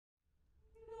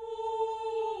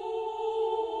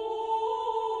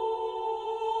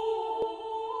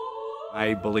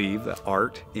I believe that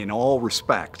art, in all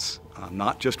respects,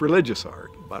 not just religious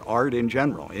art, but art in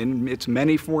general, in its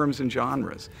many forms and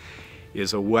genres,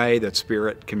 is a way that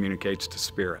spirit communicates to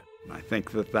spirit. And I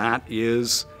think that that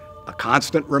is a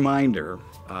constant reminder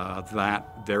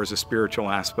that there's a spiritual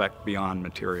aspect beyond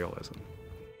materialism.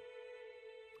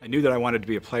 I knew that I wanted to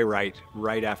be a playwright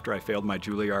right after I failed my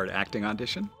Juilliard acting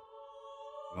audition.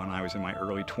 When I was in my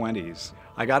early 20s,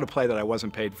 I got a play that I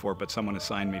wasn't paid for, but someone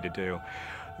assigned me to do,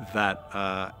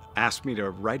 that asked me to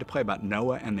write a play about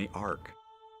Noah and the Ark.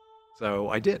 So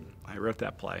I did. I wrote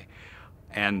that play.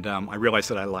 And I realized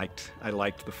that I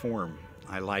liked the form.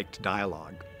 I liked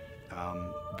dialogue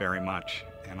very much.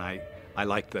 And I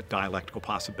liked the dialectical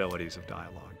possibilities of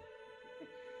dialogue.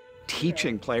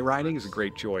 Teaching playwriting is a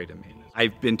great joy to me.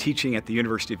 I've been teaching at the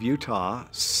University of Utah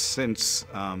since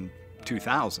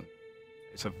 2000.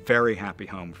 It's a very happy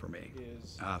home for me.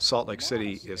 Salt Lake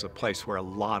City is a place where a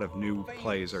lot of new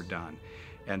plays are done.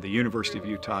 And the University of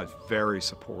Utah is very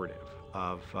supportive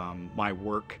of my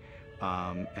work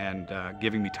and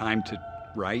giving me time to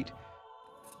write.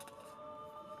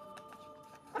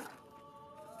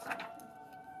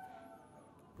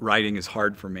 Writing is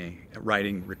hard for me.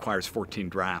 Writing requires 14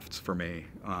 drafts for me.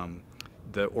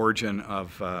 The origin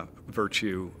of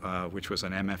Virtue, which was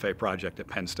an MFA project at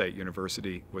Penn State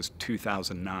University, was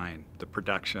 2009. The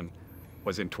production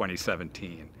was in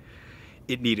 2017.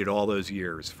 It needed all those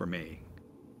years for me.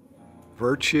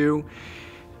 Virtue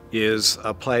is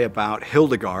a play about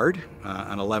Hildegard,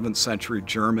 an 11th century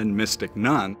German mystic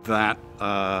nun that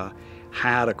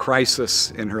had a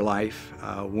crisis in her life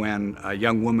when a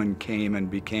young woman came and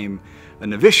became a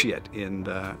novitiate in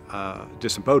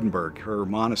Dissen-Bodenberg, her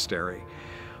monastery.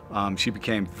 She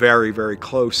became very, very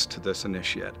close to this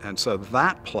initiate. And so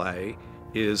that play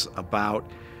is about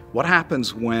what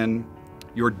happens when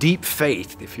your deep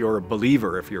faith, if you're a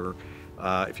believer, if you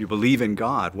believe in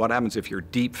God, what happens if your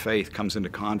deep faith comes into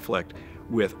conflict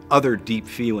with other deep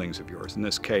feelings of yours? In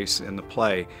this case, in the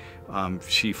play,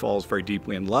 she falls very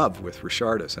deeply in love with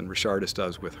Richardus, and Richardus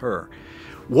does with her.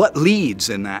 What leads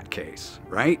in that case,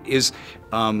 right, is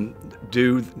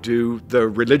do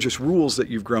the religious rules that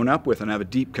you've grown up with and have a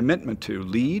deep commitment to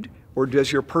lead, or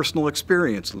does your personal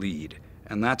experience lead?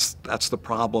 And that's the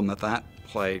problem that that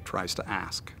play tries to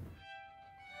ask.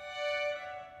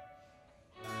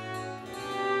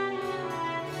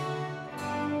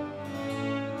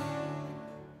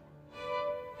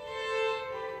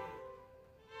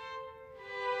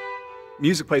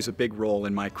 Music plays a big role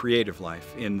in my creative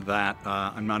life in that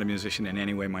I'm not a musician in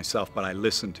any way myself, but I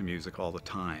listen to music all the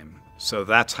time. So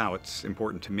that's how it's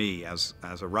important to me as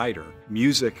a writer.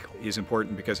 Music is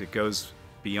important because it goes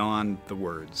beyond the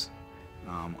words.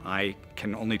 I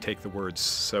can only take the words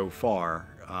so far,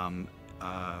 when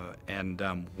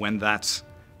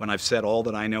I've said all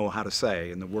that I know how to say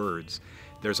in the words,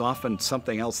 there's often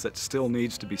something else that still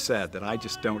needs to be said that I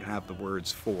just don't have the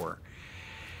words for.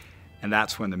 And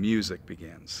that's when the music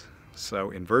begins.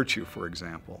 So in Virtue, for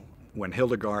example, when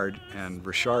Hildegard and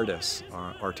Richardus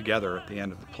are together at the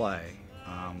end of the play,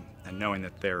 and knowing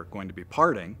that they're going to be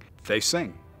parting, they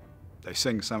sing. They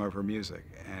sing some of her music,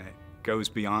 and it goes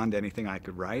beyond anything I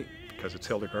could write because it's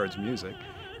Hildegard's music.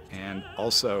 And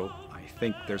also, I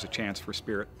think there's a chance for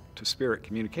spirit-to-spirit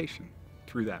communication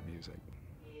through that music.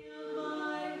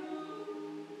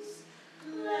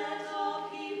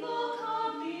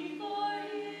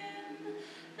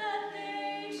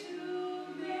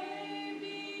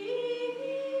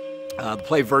 The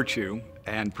play Virtue,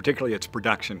 and particularly its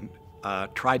production,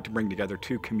 tried to bring together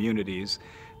two communities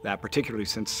that, particularly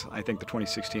since I think the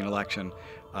 2016 election,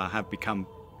 have become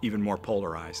even more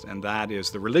polarized. And that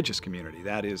is the religious community.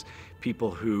 That is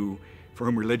people for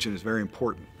whom religion is very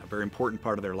important, a very important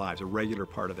part of their lives, a regular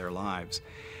part of their lives.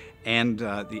 And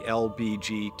the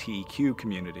LGBTQ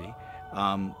community,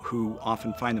 who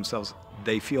often find themselves,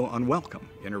 they feel unwelcome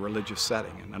in a religious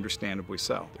setting, and understandably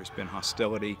so. There's been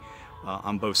hostility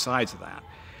on both sides of that.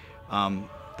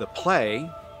 The play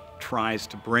tries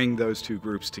to bring those two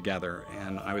groups together,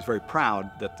 and I was very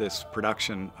proud that this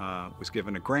production was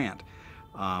given a grant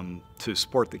to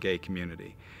support the gay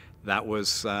community. That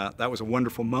was a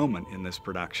wonderful moment in this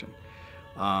production.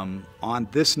 On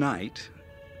this night,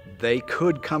 they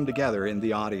could come together in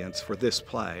the audience for this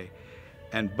play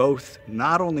and both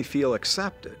not only feel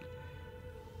accepted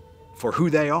for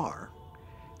who they are,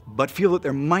 but feel that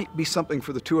there might be something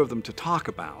for the two of them to talk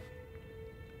about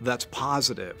that's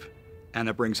positive and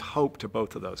that brings hope to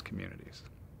both of those communities.